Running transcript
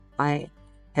I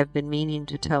have been meaning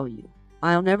to tell you.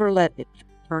 I'll never let it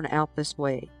turn out this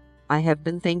way. I have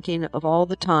been thinking of all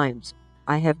the times,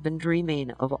 I have been dreaming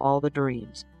of all the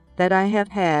dreams that I have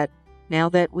had. Now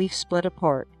that we've split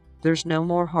apart, there's no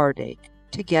more heartache,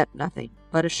 to get nothing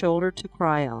but a shoulder to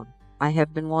cry on. I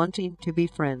have been wanting to be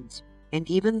friends, and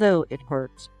even though it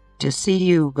hurts to see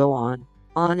you go on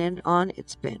and on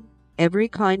it's been, every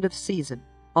kind of season,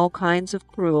 all kinds of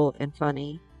cruel and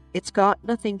funny, it's got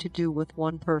nothing to do with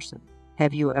one person.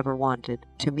 Have you ever wanted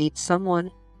to meet someone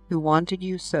who wanted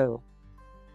you so,